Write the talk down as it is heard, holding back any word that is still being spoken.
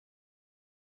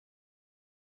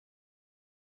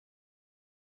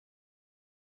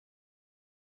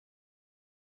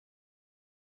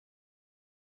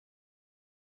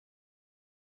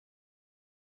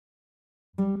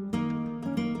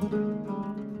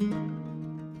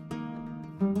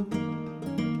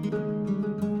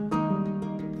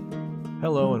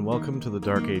Hello and welcome to the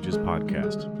Dark Ages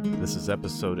podcast. This is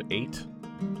episode 8,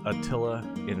 Attilla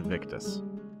Invictus.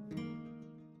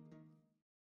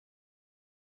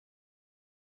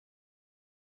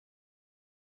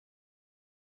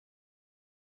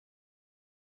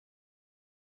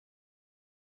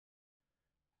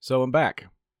 So I'm back,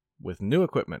 with new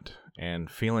equipment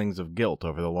and feelings of guilt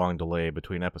over the long delay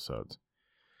between episodes.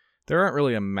 There aren't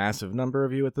really a massive number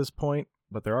of you at this point,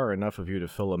 but there are enough of you to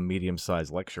fill a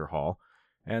medium-sized lecture hall,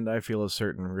 and I feel a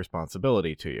certain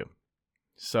responsibility to you.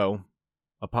 So,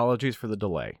 apologies for the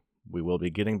delay. We will be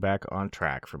getting back on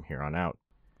track from here on out.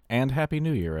 And Happy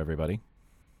New Year, everybody.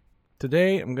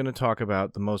 Today I'm going to talk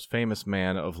about the most famous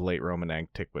man of late Roman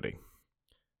antiquity,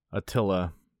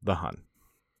 Attila the Hun.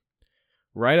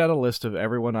 Write out a list of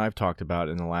everyone I've talked about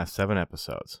in the last 7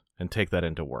 episodes, and take that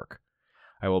into work.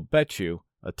 I will bet you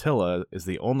Attila is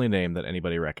the only name that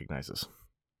anybody recognizes.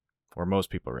 Or most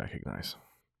people recognize.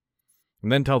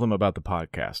 And then tell them about the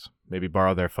podcast. Maybe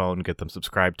borrow their phone, get them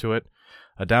subscribed to it.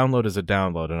 A download is a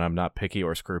download, and I'm not picky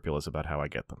or scrupulous about how I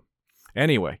get them.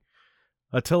 Anyway,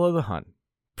 Attila the Hun,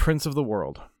 Prince of the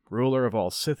World, ruler of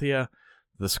all Scythia,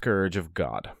 the Scourge of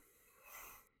God.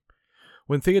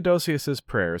 When Theodosius's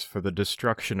prayers for the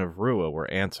destruction of Rua were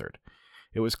answered,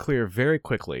 it was clear very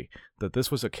quickly that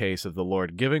this was a case of the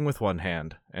Lord giving with one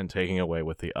hand and taking away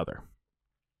with the other.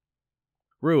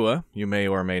 Rua, you may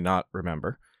or may not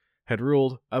remember, had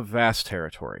ruled a vast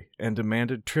territory and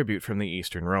demanded tribute from the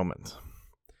Eastern Romans.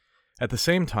 At the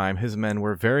same time, his men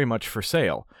were very much for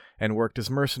sale and worked as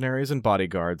mercenaries and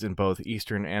bodyguards in both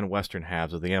eastern and western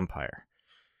halves of the empire.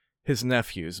 His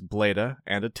nephews, Bleda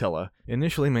and Attila,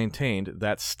 initially maintained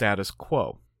that status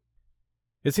quo.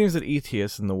 It seems that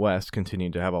Aetius in the west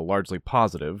continued to have a largely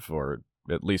positive, or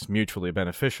at least mutually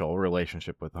beneficial,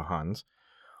 relationship with the Huns,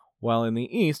 while in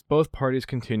the east both parties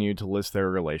continued to list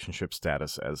their relationship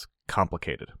status as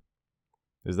complicated.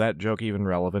 Is that joke even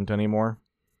relevant anymore?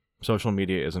 Social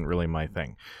media isn't really my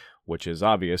thing, which is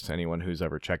obvious to anyone who's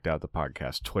ever checked out the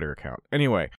podcast Twitter account.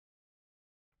 Anyway,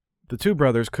 the two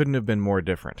brothers couldn't have been more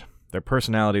different. Their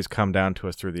personalities come down to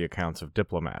us through the accounts of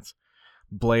diplomats.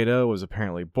 Bleda was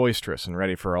apparently boisterous and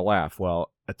ready for a laugh,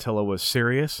 while Attila was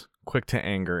serious, quick to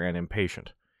anger, and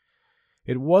impatient.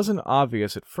 It wasn't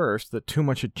obvious at first that too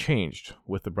much had changed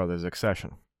with the brothers'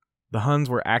 accession. The Huns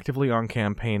were actively on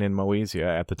campaign in Moesia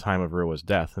at the time of Rua's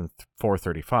death in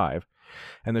 435,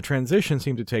 and the transition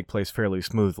seemed to take place fairly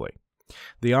smoothly.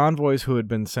 The envoys who had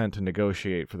been sent to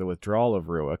negotiate for the withdrawal of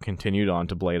Rua continued on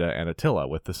to Bleda and Attila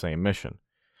with the same mission.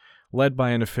 Led by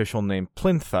an official named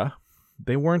Plintha,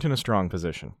 they weren't in a strong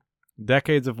position.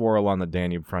 Decades of war along the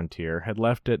Danube frontier had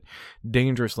left it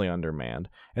dangerously undermanned,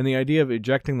 and the idea of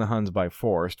ejecting the Huns by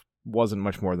force wasn't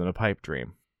much more than a pipe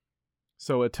dream.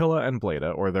 So Attila and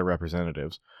Bleda, or their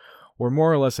representatives, were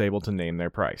more or less able to name their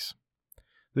price.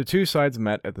 The two sides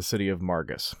met at the city of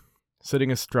Margus.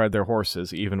 Sitting astride their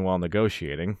horses, even while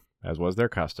negotiating, as was their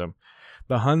custom,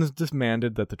 the Huns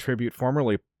demanded that the tribute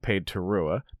formerly paid to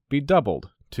Rua be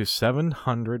doubled to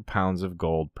 700 pounds of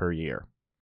gold per year.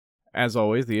 As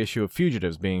always, the issue of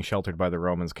fugitives being sheltered by the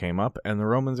Romans came up, and the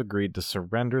Romans agreed to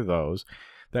surrender those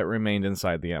that remained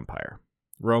inside the empire.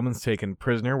 Romans taken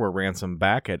prisoner were ransomed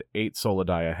back at 8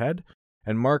 solidi a head,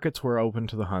 and markets were open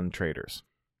to the Hun traders.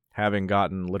 Having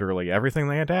gotten literally everything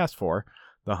they had asked for,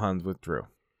 the Huns withdrew.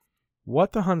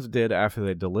 What the Huns did after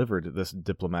they delivered this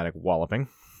diplomatic walloping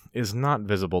is not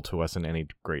visible to us in any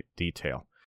great detail.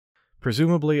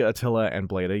 Presumably, Attila and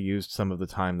Bleda used some of the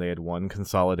time they had won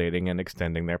consolidating and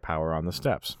extending their power on the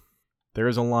steppes. There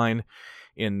is a line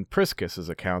in Priscus's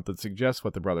account that suggests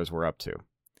what the brothers were up to.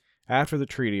 After the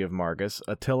Treaty of Margus,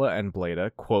 Attila and Bleda,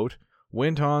 quote,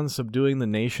 went on subduing the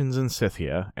nations in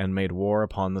Scythia and made war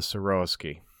upon the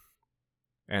Sorogsi.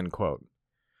 End quote.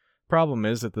 Problem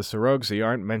is that the Sorogsi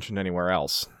aren't mentioned anywhere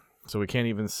else, so we can't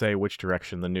even say which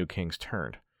direction the new kings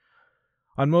turned.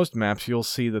 On most maps, you'll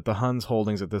see that the Huns'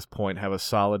 holdings at this point have a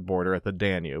solid border at the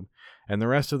Danube and the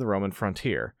rest of the Roman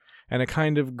frontier, and a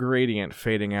kind of gradient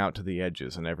fading out to the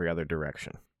edges in every other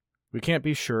direction. We can't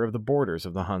be sure of the borders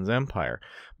of the Huns' empire,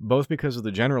 both because of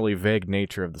the generally vague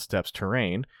nature of the steppes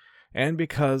terrain, and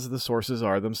because the sources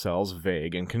are themselves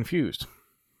vague and confused.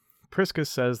 Priscus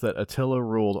says that Attila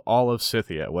ruled all of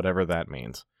Scythia, whatever that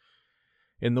means.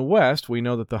 In the west, we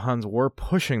know that the Huns were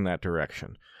pushing that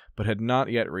direction, but had not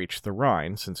yet reached the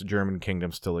Rhine, since German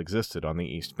kingdom still existed on the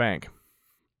east bank.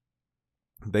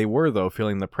 They were, though,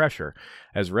 feeling the pressure,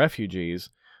 as refugees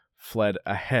fled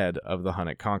ahead of the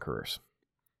Hunnic conquerors.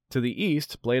 To the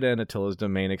east, Bleda and Attila's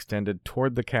domain extended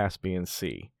toward the Caspian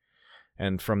Sea,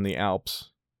 and from the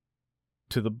Alps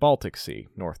to the Baltic Sea,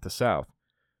 north to south.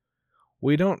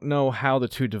 We don't know how the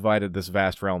two divided this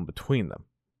vast realm between them,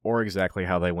 or exactly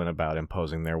how they went about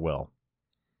imposing their will.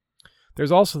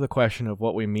 There's also the question of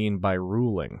what we mean by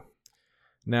ruling.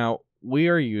 Now, we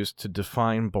are used to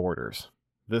define borders.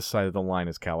 This side of the line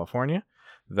is California,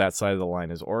 that side of the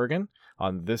line is Oregon.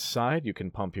 On this side, you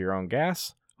can pump your own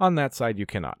gas. On that side, you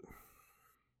cannot.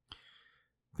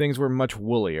 Things were much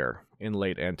woollier in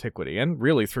late antiquity, and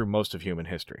really through most of human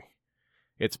history.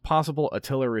 It's possible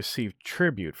Attila received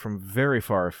tribute from very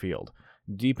far afield,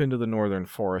 deep into the northern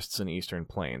forests and eastern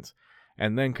plains,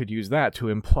 and then could use that to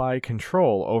imply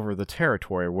control over the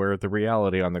territory where the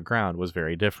reality on the ground was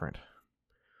very different.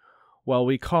 While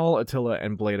we call Attila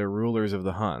and Bleda rulers of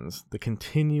the Huns, the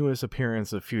continuous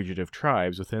appearance of fugitive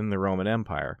tribes within the Roman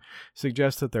Empire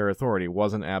suggests that their authority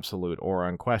wasn't absolute or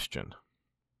unquestioned.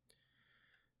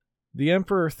 The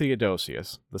Emperor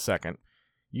Theodosius II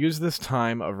used this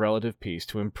time of relative peace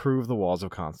to improve the walls of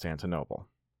Constantinople,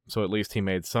 so at least he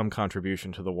made some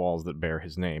contribution to the walls that bear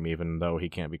his name, even though he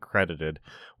can't be credited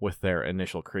with their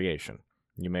initial creation.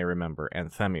 You may remember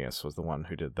Anthemius was the one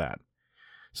who did that.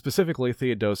 Specifically,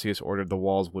 Theodosius ordered the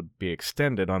walls would be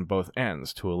extended on both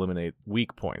ends to eliminate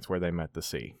weak points where they met the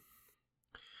sea.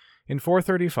 In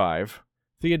 435,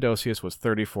 Theodosius was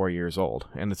 34 years old,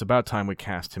 and it's about time we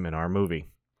cast him in our movie.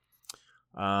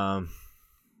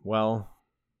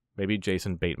 Maybe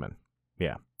Jason Bateman.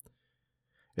 Yeah.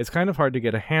 It's kind of hard to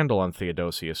get a handle on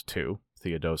Theodosius II,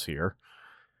 Theodosier,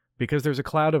 because there's a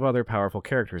cloud of other powerful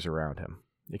characters around him.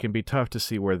 It can be tough to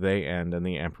see where they end and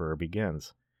the emperor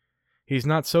begins. He's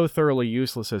not so thoroughly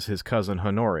useless as his cousin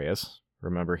Honorius,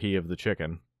 remember he of the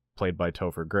chicken, played by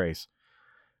Topher Grace,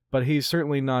 but he's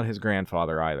certainly not his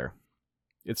grandfather either.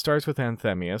 It starts with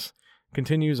Anthemius,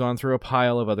 continues on through a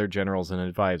pile of other generals and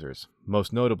advisors,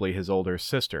 most notably his older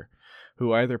sister,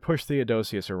 who either pushed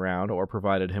Theodosius around or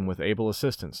provided him with able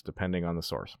assistance, depending on the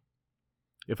source.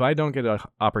 If I don't get an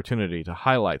opportunity to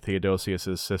highlight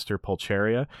Theodosius' sister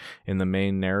Pulcheria in the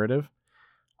main narrative,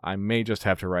 I may just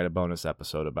have to write a bonus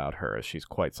episode about her, as she's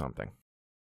quite something.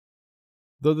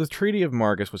 Though the Treaty of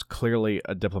Margus was clearly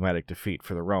a diplomatic defeat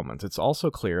for the Romans, it's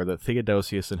also clear that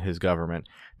Theodosius and his government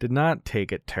did not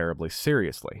take it terribly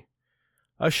seriously.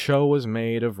 A show was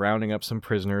made of rounding up some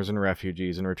prisoners and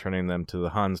refugees and returning them to the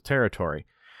Huns' territory,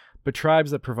 but tribes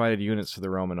that provided units to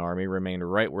the Roman army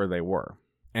remained right where they were,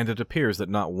 and it appears that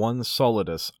not one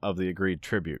solidus of the agreed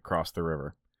tribute crossed the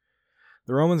river.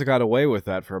 The Romans got away with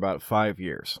that for about 5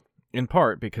 years, in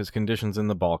part because conditions in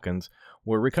the Balkans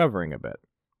were recovering a bit.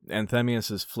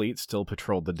 Anthemius' fleet still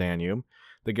patrolled the Danube,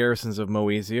 the garrisons of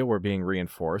Moesia were being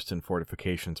reinforced and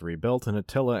fortifications rebuilt, and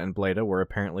Attila and Bleda were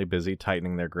apparently busy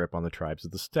tightening their grip on the tribes of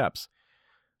the steppes.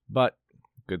 But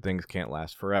good things can't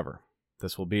last forever.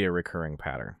 This will be a recurring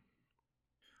pattern.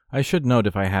 I should note,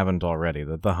 if I haven't already,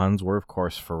 that the Huns were of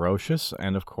course ferocious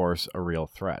and of course a real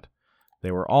threat.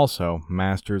 They were also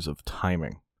masters of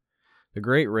timing. The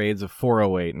great raids of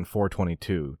 408 and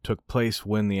 422 took place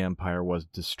when the empire was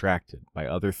distracted by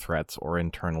other threats or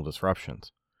internal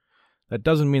disruptions. That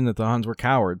doesn't mean that the Huns were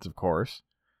cowards, of course.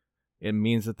 It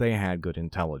means that they had good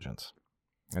intelligence.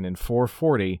 And in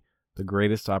 440, the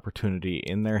greatest opportunity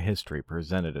in their history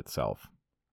presented itself.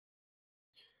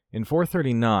 In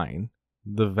 439,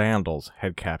 the Vandals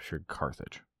had captured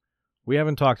Carthage. We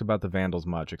haven't talked about the Vandals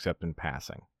much except in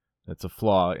passing. It's a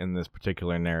flaw in this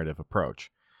particular narrative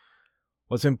approach.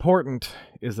 What's important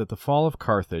is that the fall of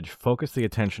Carthage focused the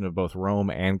attention of both Rome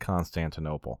and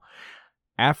Constantinople.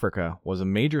 Africa was a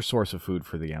major source of food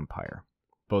for the empire,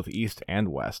 both east and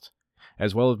west,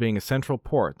 as well as being a central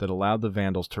port that allowed the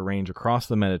Vandals to range across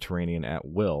the Mediterranean at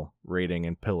will, raiding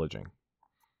and pillaging.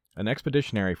 An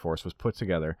expeditionary force was put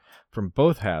together from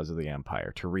both halves of the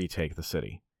empire to retake the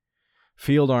city.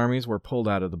 Field armies were pulled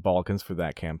out of the Balkans for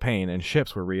that campaign, and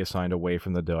ships were reassigned away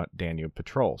from the Danube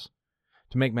patrols.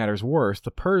 To make matters worse, the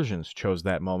Persians chose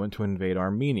that moment to invade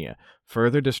Armenia,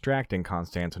 further distracting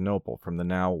Constantinople from the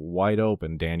now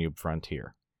wide-open Danube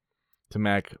frontier. To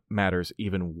make matters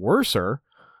even worser,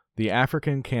 the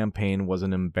African campaign was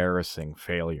an embarrassing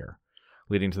failure,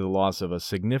 leading to the loss of a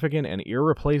significant and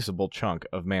irreplaceable chunk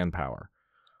of manpower.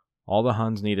 All the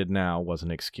Huns needed now was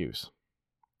an excuse.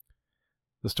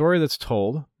 The story that's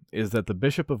told is that the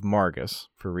Bishop of Margus,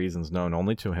 for reasons known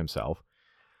only to himself,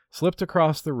 slipped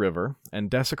across the river and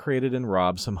desecrated and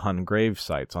robbed some Hun grave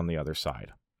sites on the other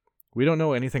side. We don't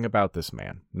know anything about this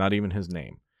man, not even his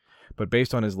name, but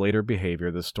based on his later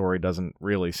behavior, the story doesn't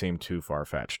really seem too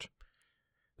far-fetched.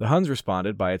 The Huns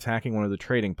responded by attacking one of the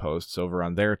trading posts over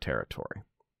on their territory.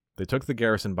 They took the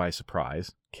garrison by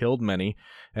surprise, killed many,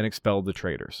 and expelled the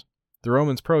traitors. The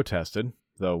Romans protested,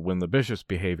 though when the bishop's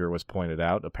behavior was pointed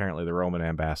out, apparently the Roman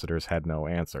ambassadors had no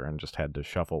answer and just had to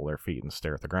shuffle their feet and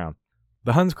stare at the ground.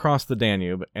 The Huns crossed the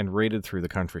Danube and raided through the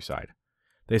countryside.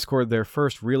 They scored their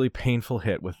first really painful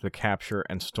hit with the capture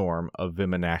and storm of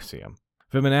Viminacium.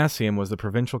 Viminacium was the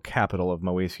provincial capital of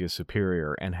Moesia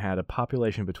Superior and had a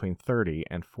population between 30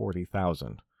 and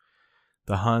 40,000.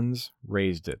 The Huns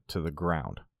razed it to the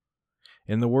ground.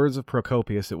 In the words of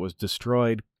Procopius, it was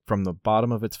destroyed from the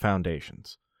bottom of its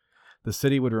foundations. The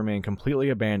city would remain completely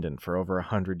abandoned for over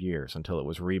 100 years until it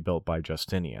was rebuilt by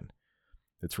Justinian.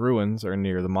 Its ruins are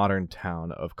near the modern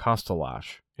town of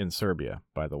Kostolac in Serbia,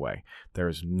 by the way. There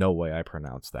is no way I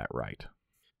pronounced that right.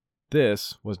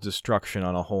 This was destruction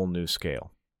on a whole new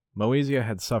scale. Moesia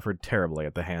had suffered terribly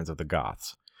at the hands of the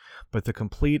Goths, but the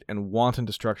complete and wanton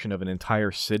destruction of an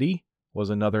entire city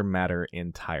was another matter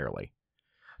entirely.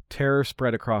 Terror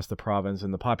spread across the province,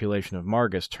 and the population of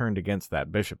Margus turned against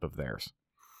that bishop of theirs.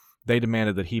 They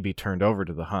demanded that he be turned over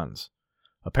to the Huns.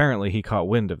 Apparently he caught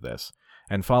wind of this,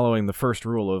 and following the first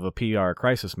rule of a PR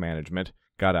crisis management,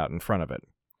 got out in front of it.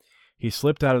 He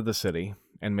slipped out of the city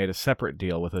and made a separate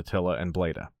deal with Attila and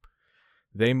Bleda.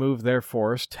 They moved their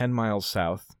force 10 miles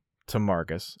south to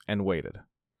Margus and waited.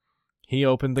 He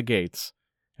opened the gates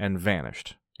and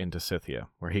vanished into Scythia,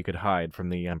 where he could hide from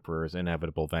the emperor's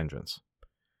inevitable vengeance.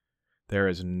 There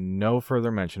is no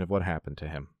further mention of what happened to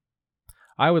him.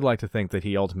 I would like to think that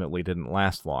he ultimately didn't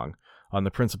last long, on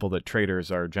the principle that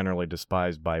traitors are generally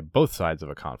despised by both sides of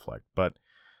a conflict, but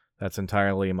that's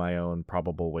entirely my own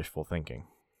probable wishful thinking.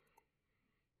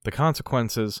 The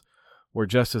consequences were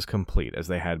just as complete as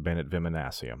they had been at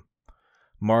Viminacium.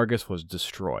 Margus was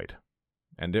destroyed,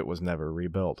 and it was never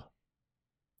rebuilt.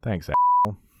 Thanks,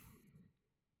 a**hole.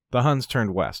 The Huns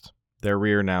turned west, their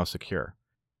rear now secure.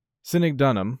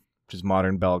 Sinigdunum, which is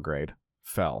modern Belgrade,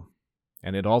 fell,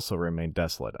 and it also remained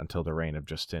desolate until the reign of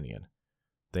Justinian.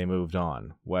 They moved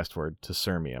on, westward to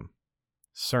Sirmium.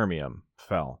 Sirmium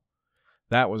fell.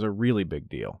 That was a really big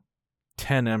deal.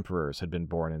 10 emperors had been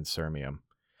born in Sirmium.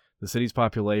 The city's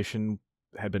population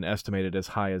had been estimated as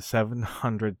high as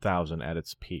 700,000 at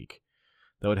its peak.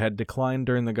 Though it had declined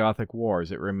during the Gothic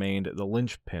Wars, it remained the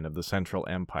linchpin of the Central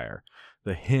Empire,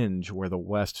 the hinge where the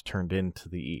west turned into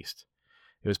the east.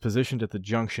 It was positioned at the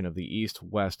junction of the east,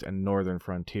 west, and northern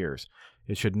frontiers.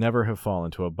 It should never have fallen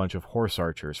to a bunch of horse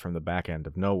archers from the back end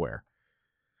of nowhere.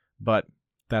 But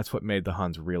that's what made the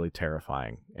Huns really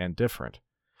terrifying and different.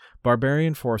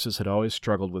 Barbarian forces had always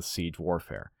struggled with siege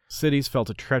warfare. Cities fell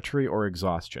to treachery or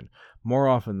exhaustion. More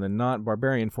often than not,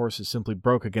 barbarian forces simply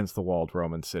broke against the walled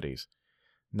Roman cities.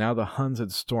 Now the Huns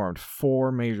had stormed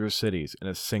 4 major cities in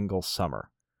a single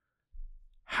summer.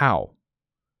 How?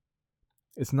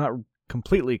 It's not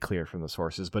completely clear from the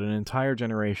sources, but an entire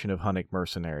generation of Hunnic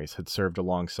mercenaries had served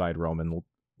alongside Roman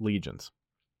legions.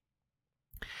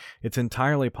 It's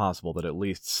entirely possible that at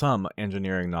least some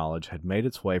engineering knowledge had made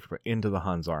its way into the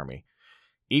Huns' army.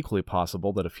 Equally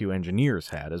possible that a few engineers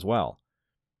had as well.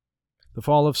 The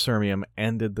fall of Sirmium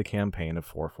ended the campaign of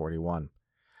 441.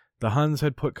 The Huns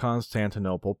had put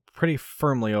Constantinople pretty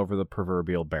firmly over the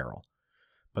proverbial barrel.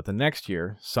 But the next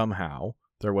year, somehow,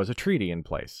 there was a treaty in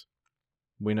place.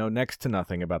 We know next to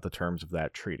nothing about the terms of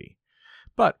that treaty,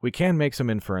 but we can make some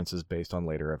inferences based on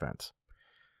later events.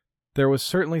 There was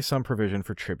certainly some provision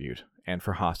for tribute and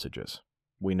for hostages.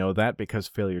 We know that because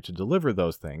failure to deliver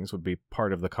those things would be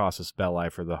part of the casus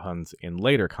belli for the Huns in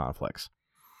later conflicts.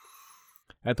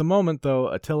 At the moment, though,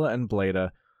 Attila and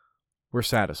Bleda were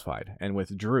satisfied and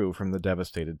withdrew from the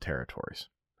devastated territories,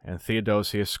 and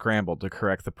Theodosius scrambled to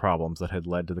correct the problems that had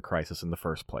led to the crisis in the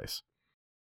first place.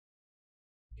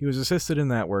 He was assisted in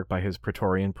that work by his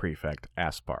Praetorian prefect,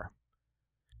 Aspar.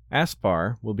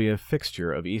 Aspar will be a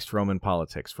fixture of East Roman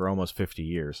politics for almost 50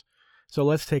 years, so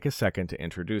let's take a second to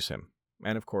introduce him,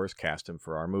 and of course cast him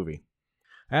for our movie.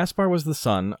 Aspar was the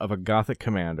son of a Gothic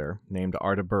commander named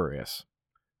Ardaburius,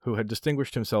 who had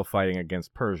distinguished himself fighting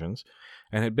against Persians,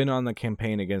 and had been on the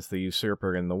campaign against the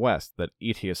usurper in the west that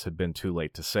Aetius had been too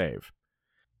late to save.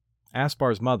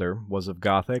 Aspar's mother was of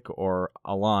Gothic or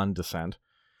Alan descent,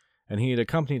 and he had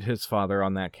accompanied his father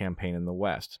on that campaign in the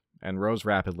west, and rose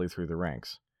rapidly through the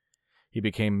ranks. He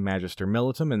became Magister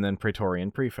Militum and then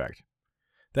Praetorian Prefect.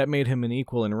 That made him an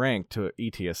equal in rank to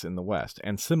Aetius in the west,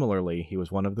 and similarly he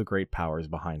was one of the great powers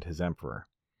behind his emperor.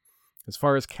 As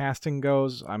far as casting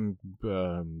goes, I'm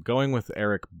going with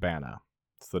Eric Bana.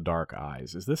 It's the Dark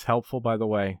Eyes. Is this helpful, by the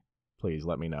way? Please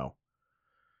let me know.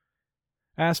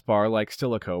 Aspar, like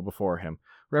Stilicho before him,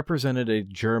 represented a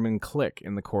German clique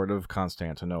in the court of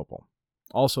Constantinople.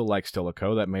 Also like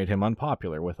Stilicho, that made him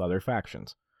unpopular with other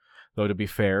factions. Though to be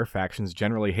fair, factions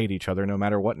generally hate each other no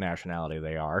matter what nationality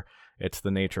they are. It's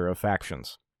the nature of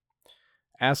factions.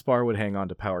 Aspar would hang on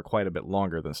to power quite a bit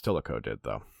longer than Stilicho did,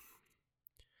 though.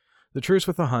 The truce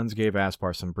with the Huns gave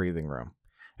Aspar some breathing room,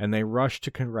 and they rushed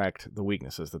to correct the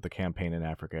weaknesses that the campaign in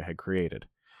Africa had created.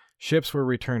 Ships were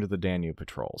returned to the Danube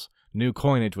patrols. New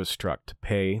coinage was struck to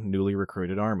pay newly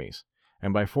recruited armies.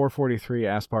 And by 443,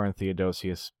 Aspar and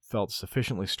Theodosius felt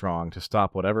sufficiently strong to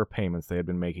stop whatever payments they had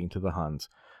been making to the Huns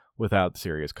without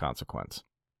serious consequence.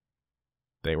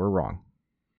 They were wrong.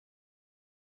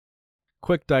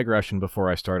 Quick digression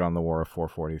before I start on the War of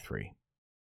 443.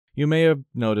 You may have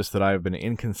noticed that I have been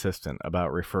inconsistent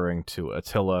about referring to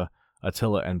Attila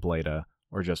and Bleda,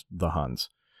 or just the Huns.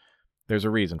 There's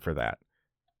a reason for that.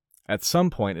 At some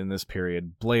point in this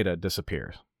period, Bleda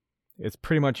disappears. It's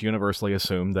pretty much universally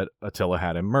assumed that Attila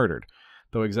had him murdered,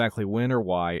 though exactly when or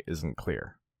why isn't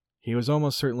clear. He was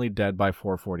almost certainly dead by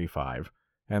 445,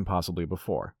 and possibly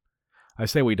before. I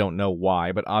say we don't know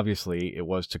why, but obviously it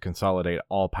was to consolidate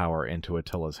all power into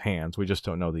Attila's hands. We just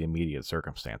don't know the immediate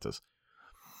circumstances.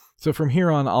 So from here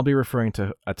on, I'll be referring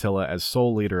to Attila as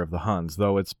sole leader of the Huns,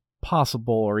 though it's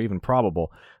possible or even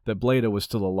probable that Bleda was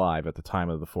still alive at the time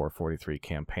of the 443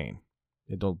 campaign.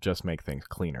 It'll just make things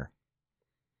cleaner.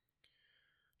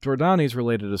 Jordanes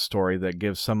related a story that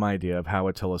gives some idea of how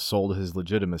Attila sold his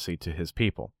legitimacy to his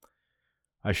people.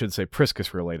 I should say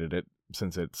Priscus related it,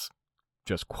 since it's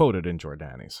just quoted in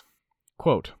Jordanes.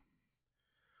 Quote,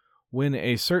 "When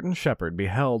a certain shepherd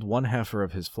beheld one heifer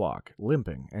of his flock,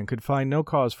 limping, and could find no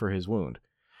cause for his wound,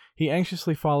 he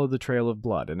anxiously followed the trail of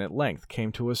blood, and at length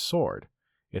came to a sword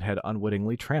it had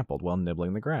unwittingly trampled while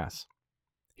nibbling the grass.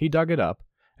 He dug it up,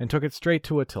 and took it straight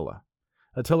to Attila.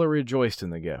 Attila rejoiced in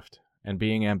the gift, and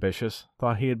being ambitious,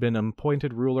 thought he had been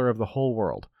appointed ruler of the whole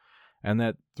world, and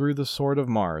that through the sword of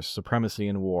Mars, supremacy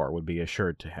in war would be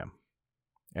assured to him."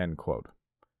 End quote.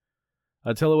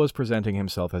 Attila was presenting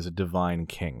himself as a divine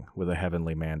king with a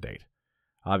heavenly mandate.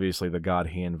 Obviously, the god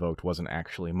he invoked wasn't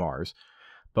actually Mars,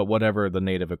 but whatever the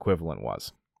native equivalent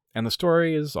was. And the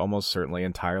story is almost certainly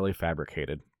entirely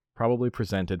fabricated, probably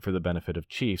presented for the benefit of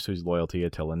chiefs whose loyalty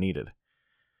Attila needed.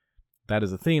 That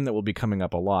is a theme that will be coming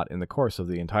up a lot in the course of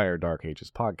the entire Dark Ages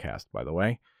podcast, by the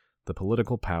way, the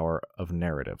political power of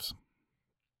narratives.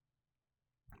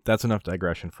 That's enough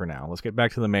digression for now. Let's get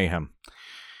back to the mayhem.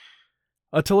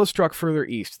 Attila struck further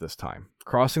east this time,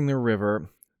 crossing the river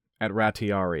at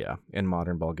Ratiaria in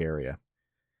modern Bulgaria.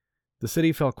 The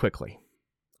city fell quickly.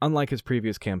 Unlike his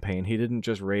previous campaign, he didn't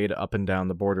just raid up and down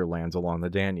the borderlands along the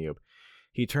Danube.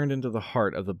 He turned into the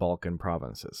heart of the Balkan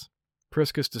provinces.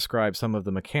 Priscus describes some of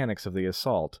the mechanics of the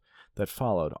assault that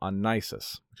followed on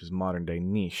Nisus, which is modern-day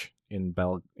Niš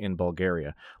in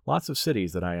Bulgaria. Lots of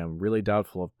cities that I am really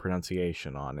doubtful of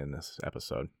pronunciation on in this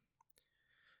episode.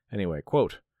 Anyway,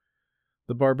 quote,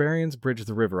 "The barbarians bridged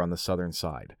the river on the southern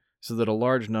side, so that a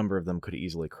large number of them could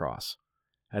easily cross.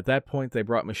 At that point, they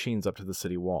brought machines up to the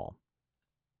city wall.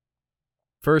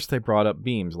 First, they brought up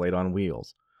beams laid on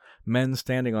wheels. Men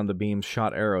standing on the beams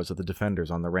shot arrows at the defenders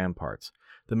on the ramparts.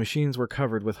 The machines were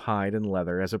covered with hide and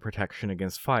leather as a protection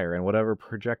against fire and whatever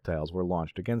projectiles were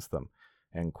launched against them."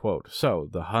 End quote. So,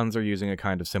 the Huns are using a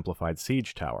kind of simplified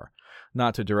siege tower,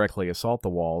 not to directly assault the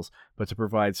walls, but to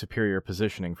provide superior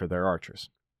positioning for their archers.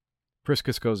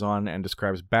 Priscus goes on and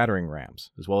describes battering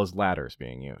rams, as well as ladders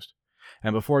being used.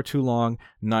 And before too long,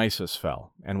 Nisus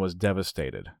fell and was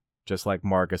devastated, just like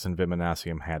Margus and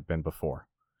Viminacium had been before.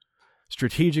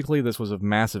 Strategically, this was of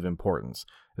massive importance,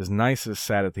 as Nisus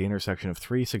sat at the intersection of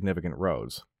three significant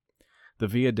roads. The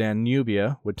Via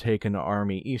Danubia would take an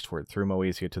army eastward through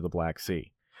Moesia to the Black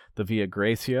Sea. The Via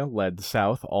Graecia led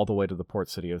south all the way to the port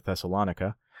city of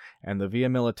Thessalonica, and the Via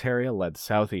Militaria led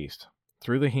southeast,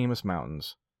 through the Haemus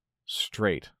Mountains,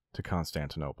 straight to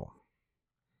Constantinople.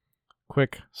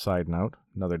 Quick side note,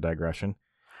 another digression.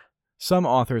 Some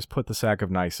authors put the sack of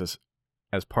Nisus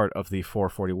as part of the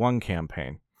 441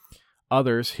 campaign.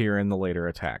 Others here in the later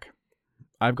attack.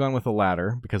 I've gone with the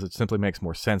latter because it simply makes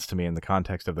more sense to me in the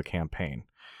context of the campaign.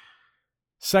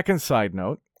 Second side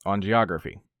note, on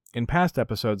geography. In past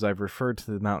episodes, I've referred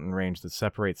to the mountain range that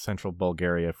separates central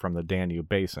Bulgaria from the Danube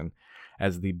basin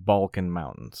as the Balkan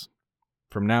Mountains.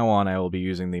 From now on, I will be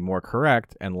using the more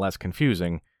correct and less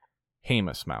confusing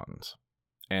Haemus Mountains.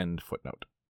 End footnote.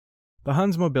 The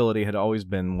Huns' mobility had always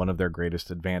been one of their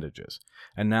greatest advantages,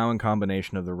 and now in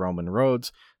combination of the Roman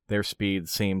roads, their speed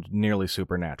seemed nearly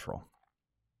supernatural.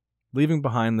 Leaving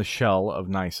behind the shell of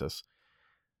Nisus,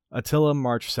 Attila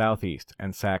marched southeast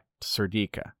and sacked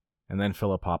Serdica, and then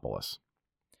Philippopolis.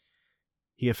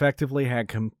 He effectively had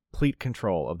complete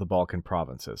control of the Balkan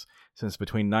provinces, since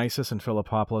between Nisus and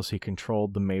Philippopolis he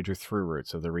controlled the major through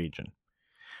routes of the region.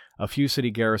 A few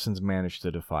city garrisons managed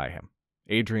to defy him.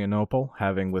 Adrianople,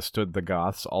 having withstood the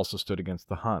Goths, also stood against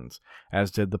the Huns,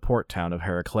 as did the port town of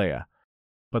Heraclea.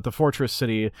 But the fortress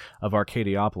city of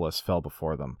Arcadiopolis fell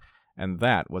before them, and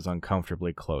that was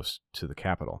uncomfortably close to the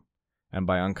capital. And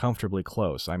by uncomfortably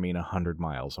close, I mean 100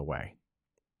 miles away.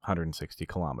 160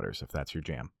 kilometers, if that's your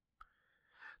jam.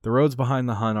 The roads behind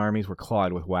the Hun armies were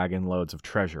clawed with wagon loads of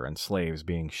treasure and slaves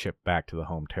being shipped back to the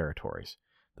home territories.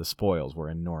 The spoils were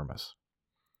enormous.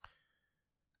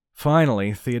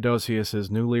 Finally,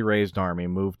 Theodosius's newly raised army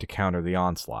moved to counter the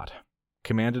onslaught.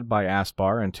 Commanded by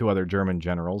Aspar and 2 other German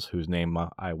generals, whose name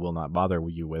I will not bother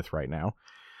you with right now,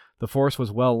 the force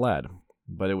was well led,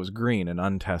 but it was green and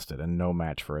untested and no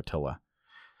match for Attila.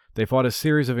 They fought a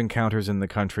series of encounters in the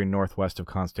country northwest of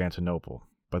Constantinople,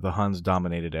 but the Huns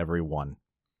dominated every one.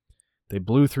 They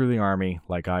blew through the army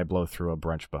like I blow through a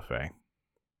brunch buffet.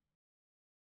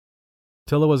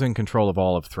 Attila was in control of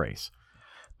all of Thrace,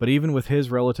 but even with his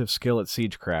relative skill at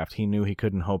siegecraft, he knew he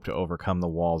couldn't hope to overcome the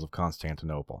walls of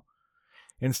Constantinople.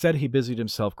 Instead, he busied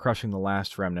himself crushing the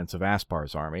last remnants of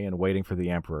Aspar's army and waiting for the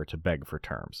emperor to beg for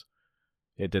terms.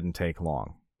 It didn't take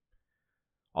long.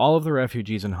 All of the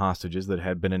refugees and hostages that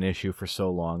had been an issue for so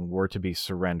long were to be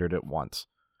surrendered at once.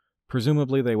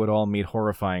 Presumably they would all meet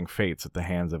horrifying fates at the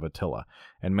hands of Attila,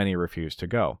 and many refused to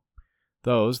go.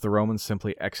 Those the Romans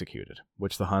simply executed,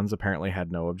 which the Huns apparently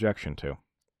had no objection to.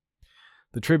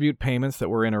 The tribute payments that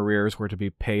were in arrears were to be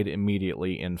paid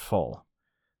immediately in full.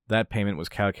 That payment was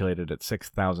calculated at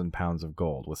 6,000 pounds of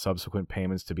gold, with subsequent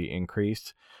payments to be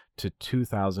increased to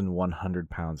 2,100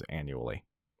 pounds annually.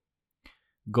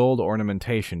 Gold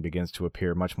ornamentation begins to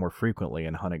appear much more frequently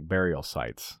in Hunnic burial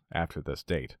sites after this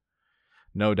date.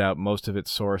 No doubt most of it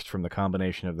sourced from the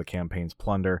combination of the campaign's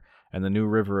plunder and the new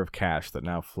river of cash that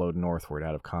now flowed northward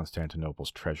out of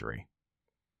Constantinople's treasury.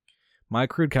 My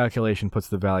crude calculation puts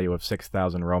the value of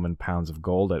 6,000 Roman pounds of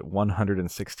gold at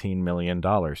 $116 million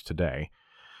today.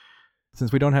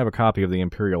 Since we don't have a copy of the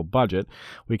imperial budget,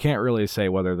 we can't really say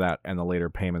whether that and the later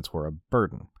payments were a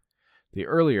burden. The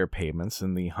earlier payments,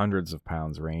 in the hundreds of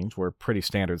pounds range, were pretty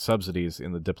standard subsidies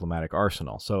in the diplomatic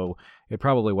arsenal, so it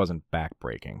probably wasn't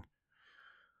backbreaking.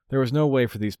 There was no way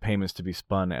for these payments to be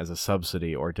spun as a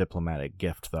subsidy or diplomatic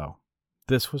gift, though.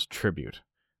 This was tribute,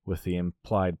 with the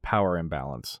implied power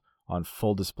imbalance on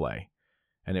full display,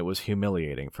 and it was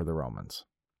humiliating for the Romans.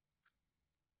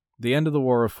 The end of the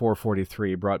War of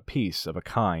 443 brought peace of a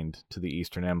kind to the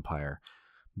Eastern Empire,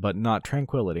 but not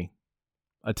tranquility.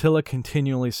 Attila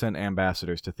continually sent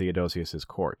ambassadors to Theodosius's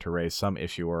court to raise some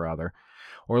issue or other,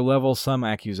 or level some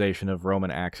accusation of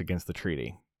Roman acts against the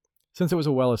treaty. Since it was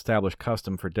a well-established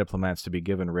custom for diplomats to be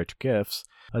given rich gifts,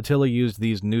 Attila used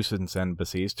these nuisance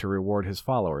embassies to reward his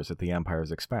followers at the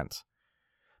empire's expense.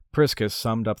 Priscus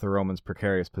summed up the Romans'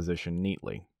 precarious position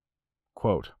neatly.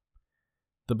 Quote,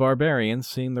 "The barbarians,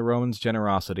 seeing the Romans'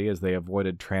 generosity as they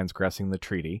avoided transgressing the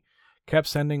treaty, kept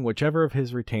sending whichever of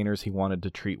his retainers he wanted to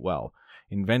treat well,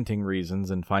 inventing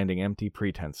reasons and finding empty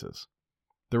pretenses.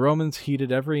 The Romans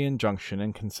heeded every injunction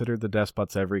and considered the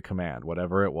despot's every command,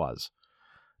 whatever it was.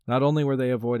 Not only were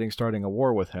they avoiding starting a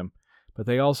war with him, but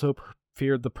they also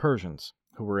feared the Persians,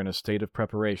 who were in a state of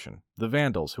preparation, the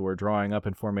Vandals, who were drawing up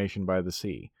in formation by the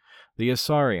sea, the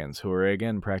Isaurians, who were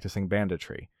again practicing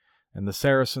banditry, and the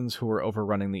Saracens, who were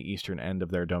overrunning the eastern end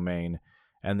of their domain,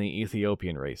 and the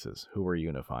Ethiopian races, who were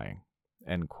unifying."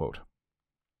 End quote.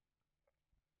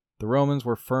 The Romans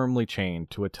were firmly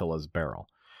chained to Attila's barrel,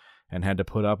 and had to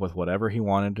put up with whatever he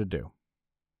wanted to do.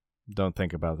 Don't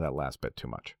think about that last bit too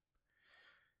much.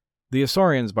 The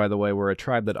Isaurians, by the way, were a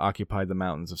tribe that occupied the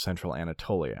mountains of central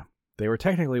Anatolia. They were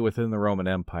technically within the Roman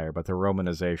Empire, but their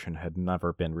Romanization had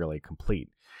never been really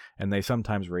complete, and they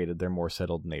sometimes raided their more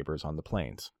settled neighbors on the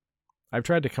plains. I've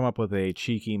tried to come up with a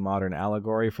cheeky modern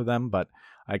allegory for them, but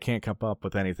I can't come up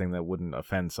with anything that wouldn't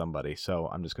offend somebody, so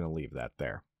I'm just going to leave that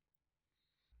there.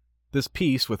 This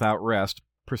peace without rest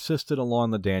persisted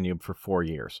along the Danube for 4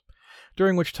 years,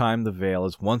 during which time the veil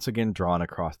is once again drawn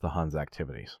across the Huns'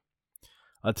 activities.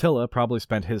 Attila probably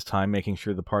spent his time making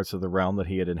sure the parts of the realm that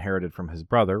he had inherited from his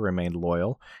brother remained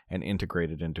loyal and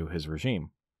integrated into his regime.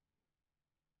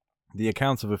 The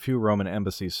accounts of a few Roman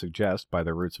embassies suggest, by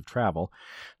their routes of travel,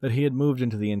 that he had moved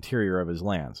into the interior of his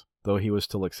lands, though he was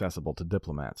still accessible to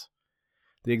diplomats.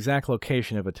 The exact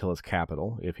location of Attila's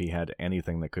capital, if he had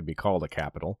anything that could be called a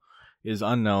capital, is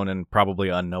unknown and probably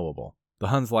unknowable. The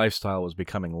Huns' lifestyle was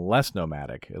becoming less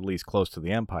nomadic, at least close to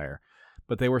the empire,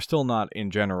 but they were still not, in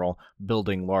general,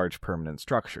 building large permanent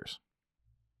structures.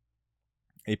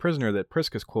 A prisoner that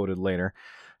Priscus quoted later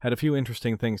had a few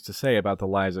interesting things to say about the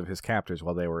lives of his captors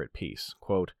while they were at peace.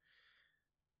 Quote,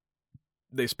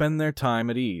 "They spend their time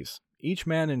at ease, each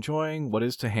man enjoying what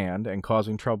is to hand and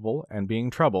causing trouble and being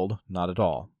troubled not at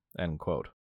all." End quote.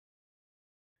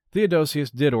 Theodosius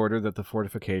did order that the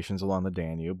fortifications along the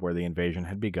Danube, where the invasion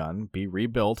had begun, be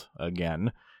rebuilt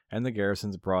again and the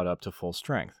garrisons brought up to full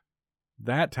strength.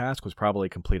 That task was probably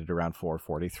completed around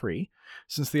 443,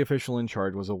 since the official in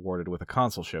charge was awarded with a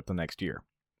consulship the next year.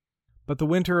 But the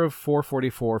winter of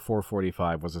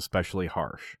 444-445 was especially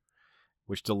harsh,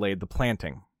 which delayed the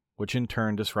planting, which in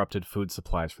turn disrupted food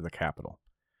supplies for the capital.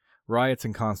 Riots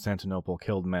in Constantinople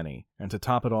killed many, and to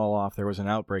top it all off, there was an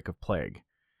outbreak of plague.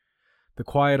 The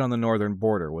quiet on the northern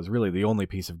border was really the only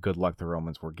piece of good luck the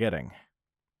Romans were getting.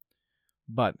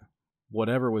 But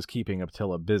whatever was keeping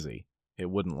Attila busy, it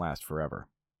wouldn't last forever.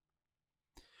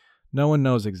 No one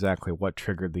knows exactly what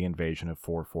triggered the invasion of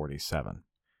 447.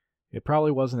 It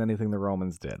probably wasn't anything the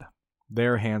Romans did.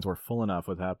 Their hands were full enough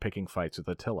without picking fights with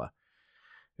Attila.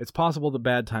 It's possible the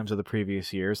bad times of the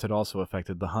previous years had also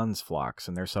affected the Huns' flocks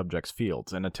and their subjects'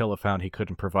 fields, and Attila found he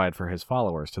couldn't provide for his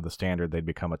followers to the standard they'd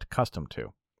become accustomed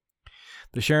to.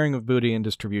 The sharing of booty and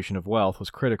distribution of wealth was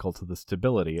critical to the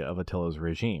stability of Attila's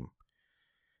regime.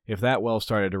 If that well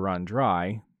started to run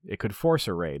dry, it could force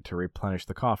a raid to replenish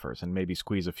the coffers and maybe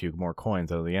squeeze a few more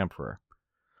coins out of the emperor.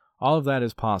 All of that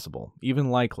is possible, even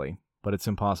likely, but it's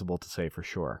impossible to say for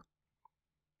sure.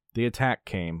 The attack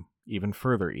came even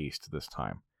further east this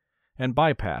time, and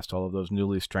bypassed all of those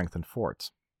newly strengthened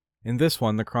forts. In this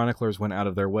one, the chroniclers went out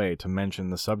of their way to mention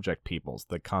the subject peoples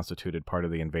that constituted part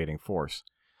of the invading force.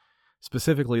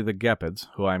 Specifically the Gepids,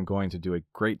 who I am going to do a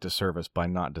great disservice by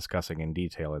not discussing in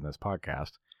detail in this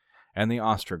podcast, and the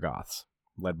Ostrogoths,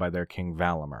 led by their king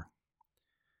Valamir.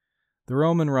 The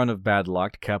Roman run of bad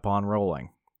luck kept on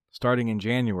rolling. Starting in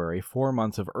January, 4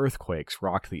 months of earthquakes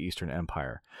rocked the Eastern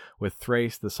Empire, with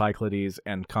Thrace, the Cyclades,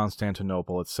 and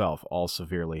Constantinople itself all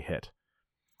severely hit.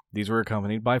 These were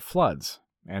accompanied by floods,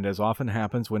 and as often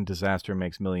happens when disaster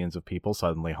makes millions of people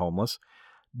suddenly homeless,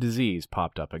 disease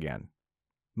popped up again.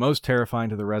 Most terrifying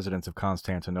to the residents of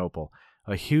Constantinople,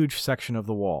 a huge section of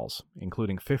the walls,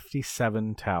 including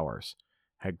 57 towers,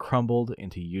 had crumbled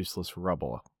into useless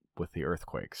rubble with the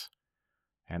earthquakes.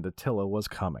 And Attila was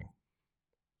coming.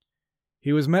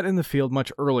 He was met in the field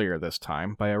much earlier this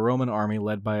time by a Roman army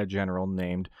led by a general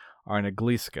named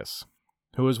Arnagliscus,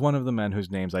 who was one of the men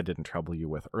whose names I didn't trouble you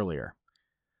with earlier.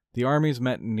 The armies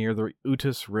met near the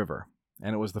Utus River,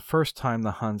 and it was the first time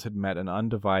the Huns had met an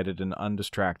undivided and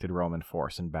undistracted Roman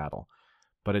force in battle,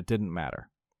 but it didn't matter.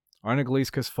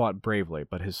 Arnagliscus fought bravely,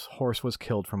 but his horse was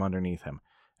killed from underneath him,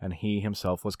 and he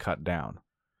himself was cut down.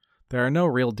 There are no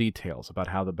real details about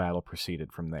how the battle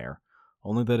proceeded from there,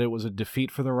 only that it was a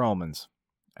defeat for the Romans,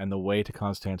 and the way to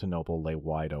Constantinople lay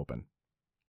wide open.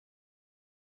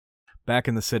 Back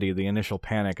in the city, the initial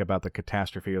panic about the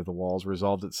catastrophe of the walls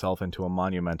resolved itself into a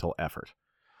monumental effort.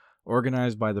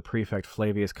 Organized by the prefect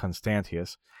Flavius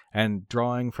Constantius, and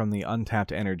drawing from the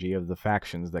untapped energy of the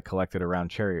factions that collected around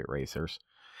chariot racers,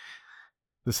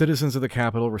 the citizens of the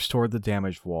capital restored the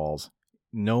damaged walls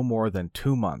no more than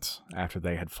 2 months after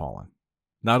they had fallen.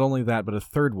 Not only that, but a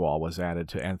third wall was added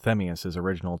to Anthemius'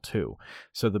 original 2,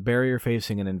 so the barrier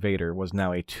facing an invader was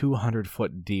now a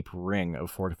 200-foot deep ring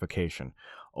of fortification,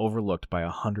 overlooked by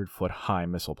 100-foot high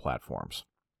missile platforms.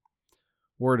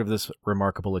 Word of this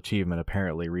remarkable achievement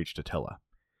apparently reached Attila.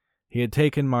 He had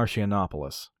taken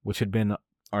Marcianopolis, which had been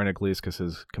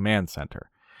Arnagliscus' command center,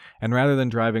 and rather than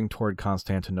driving toward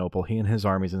Constantinople, he and his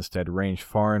armies instead ranged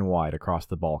far and wide across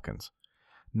the Balkans.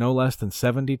 No less than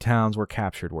 70 towns were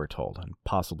captured, we're told, and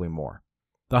possibly more.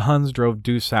 The Huns drove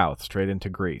due south, straight into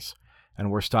Greece,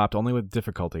 and were stopped only with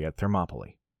difficulty at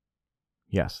Thermopylae.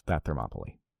 Yes, that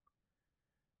Thermopylae.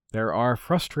 There are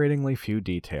frustratingly few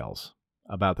details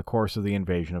about the course of the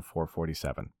invasion of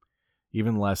 447,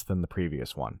 even less than the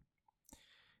previous one.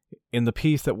 In the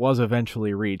peace that was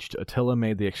eventually reached, Attila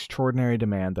made the extraordinary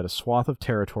demand that a swath of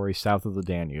territory south of the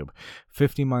Danube,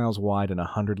 50 miles wide and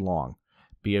 100 long,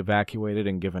 be evacuated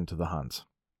and given to the Huns.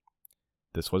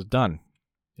 This was done.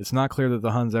 It's not clear that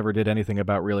the Huns ever did anything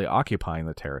about really occupying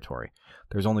the territory.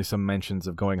 There's only some mentions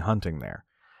of going hunting there,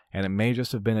 and it may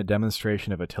just have been a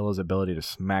demonstration of Attila's ability to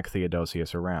smack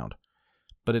Theodosius around.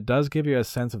 But it does give you a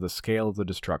sense of the scale of the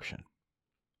destruction.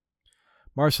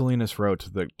 Marcellinus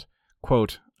wrote that,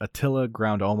 quote, Attila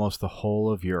ground almost the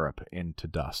whole of Europe into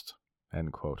dust,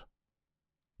 end quote.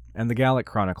 And the Gallic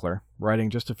chronicler,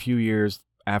 writing just a few years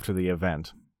after the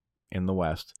event, in the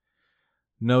West,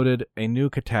 noted a new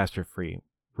catastrophe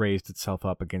raised itself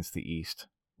up against the East,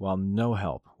 while no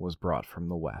help was brought from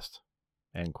the West,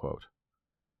 end quote.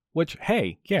 Which,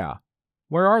 hey, yeah,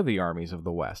 where are the armies of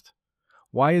the West?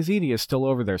 Why is Aetius still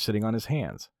over there sitting on his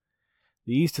hands?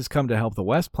 The East has come to help the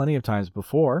West plenty of times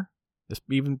before,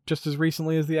 even just as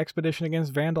recently as the expedition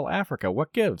against Vandal Africa.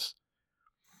 What gives?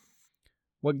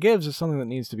 What gives is something that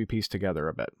needs to be pieced together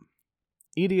a bit.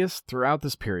 Aetius, throughout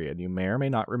this period, you may or may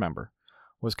not remember,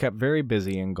 was kept very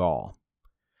busy in Gaul.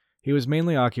 He was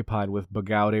mainly occupied with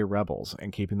Bagaudae rebels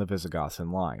and keeping the Visigoths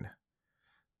in line.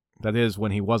 That is,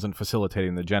 when he wasn't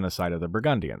facilitating the genocide of the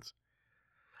Burgundians.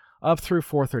 Up through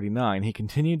 439, he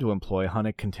continued to employ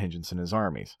Hunnic contingents in his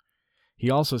armies. He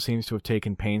also seems to have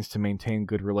taken pains to maintain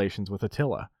good relations with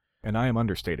Attila, and I am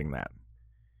understating that.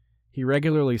 He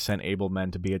regularly sent able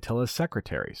men to be Attila's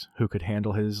secretaries, who could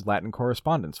handle his Latin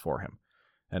correspondence for him,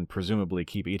 and presumably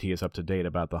keep Aetius up to date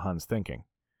about the Huns' thinking.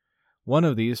 One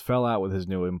of these fell out with his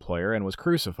new employer and was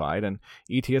crucified, and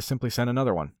Aetius simply sent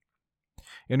another one.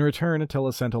 In return,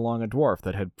 Attila sent along a dwarf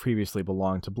that had previously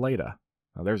belonged to Bleda.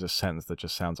 Now there's a sentence that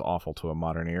just sounds awful to a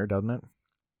modern ear, doesn't it?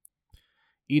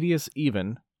 Aetius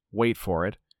even, wait for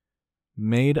it,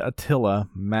 made Attila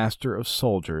master of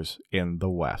soldiers in the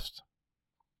West.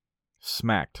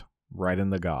 Smacked right in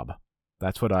the gob.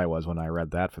 That's what I was when I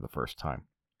read that for the first time.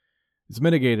 It's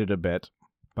mitigated a bit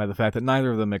by the fact that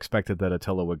neither of them expected that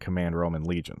Attila would command Roman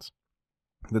legions.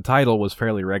 The title was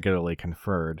fairly regularly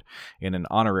conferred in an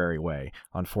honorary way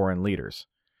on foreign leaders,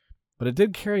 but it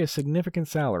did carry a significant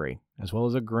salary, as well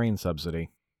as a grain subsidy.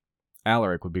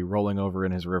 Alaric would be rolling over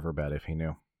in his riverbed if he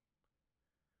knew.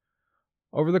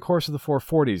 Over the course of the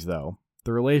 440s, though,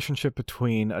 the relationship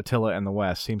between Attila and the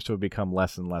West seems to have become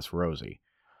less and less rosy.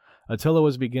 Attila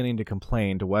was beginning to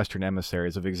complain to Western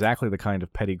emissaries of exactly the kind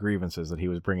of petty grievances that he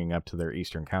was bringing up to their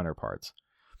Eastern counterparts.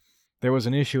 There was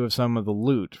an issue of some of the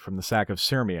loot from the sack of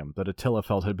Sirmium that Attila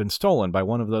felt had been stolen by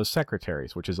one of those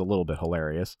secretaries, which is a little bit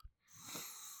hilarious.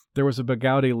 There was a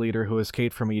Bagaudae leader who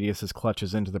escaped from Aetius's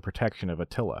clutches into the protection of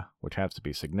Attila, which has to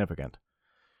be significant.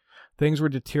 Things were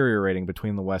deteriorating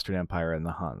between the Western Empire and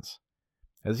the Huns.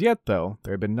 As yet, though,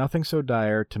 there had been nothing so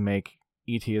dire to make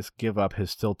Aetius give up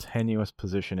his still tenuous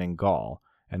position in Gaul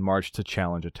and march to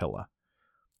challenge Attila.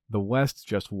 The West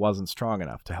just wasn't strong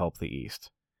enough to help the East,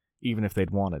 even if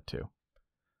they'd wanted to.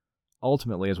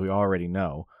 Ultimately, as we already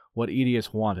know, what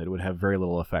Aetius wanted would have very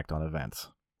little effect on events,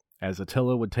 as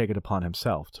Attila would take it upon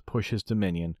himself to push his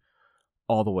dominion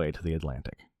all the way to the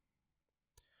Atlantic.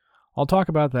 I'll talk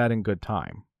about that in good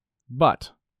time,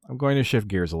 but I'm going to shift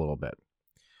gears a little bit.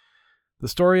 The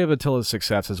story of Attila's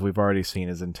success, as we've already seen,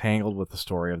 is entangled with the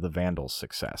story of the Vandals'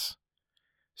 success.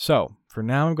 So, for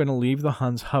now I'm going to leave the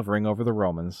Huns hovering over the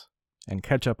Romans and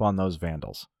catch up on those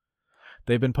Vandals.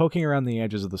 They've been poking around the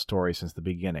edges of the story since the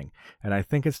beginning, and I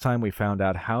think it's time we found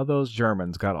out how those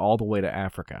Germans got all the way to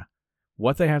Africa,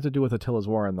 what they have to do with Attila's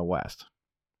war in the West.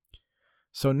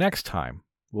 So next time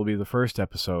will be the first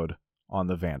episode on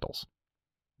the Vandals.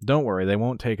 Don't worry, they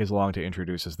won't take as long to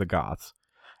introduce as the Goths,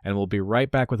 and we'll be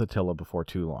right back with Attila before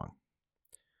too long.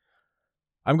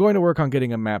 I'm going to work on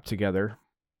getting a map together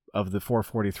of the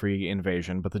 443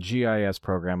 invasion, but the GIS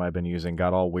program I've been using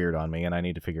got all weird on me, and I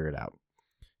need to figure it out.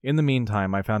 In the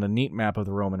meantime, I found a neat map of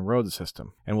the Roman road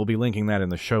system, and we'll be linking that in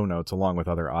the show notes along with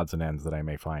other odds and ends that I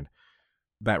may find.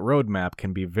 That road map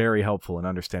can be very helpful in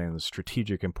understanding the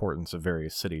strategic importance of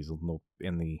various cities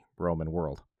in the Roman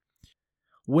world.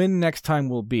 When next time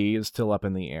will be is still up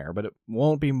in the air, but it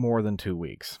won't be more than 2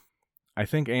 weeks. I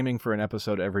think aiming for an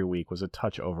episode every week was a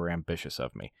touch overambitious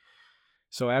of me.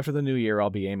 So after the new year,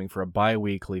 I'll be aiming for a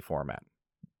bi-weekly format.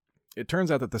 It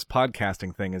turns out that this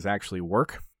podcasting thing is actually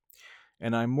work,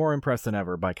 and I'm more impressed than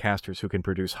ever by casters who can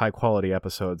produce high-quality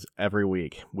episodes every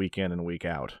week, week in and week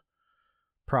out.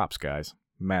 Props, guys.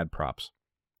 Mad props.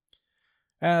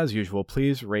 As usual,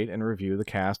 please rate and review the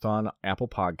cast on Apple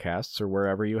Podcasts or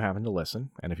wherever you happen to listen,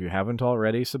 and if you haven't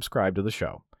already, subscribe to the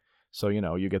show, so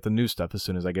you get the new stuff as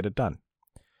soon as I get it done.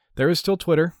 There is still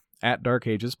Twitter,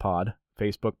 @DarkAgesPod,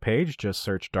 Facebook page, just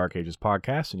search Dark Ages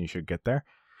Podcast and you should get there,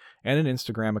 and an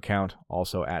Instagram account,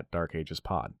 also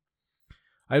 @DarkAgesPod.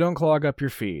 I don't clog up your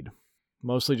feed,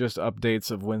 mostly just updates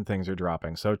of when things are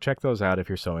dropping, so check those out if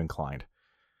you're so inclined.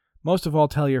 Most of all,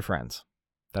 tell your friends.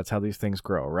 That's how these things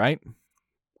grow, right?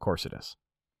 Of course it is.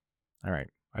 All right,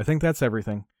 I think that's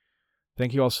everything.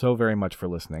 Thank you all so very much for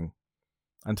listening.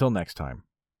 Until next time,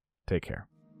 take care.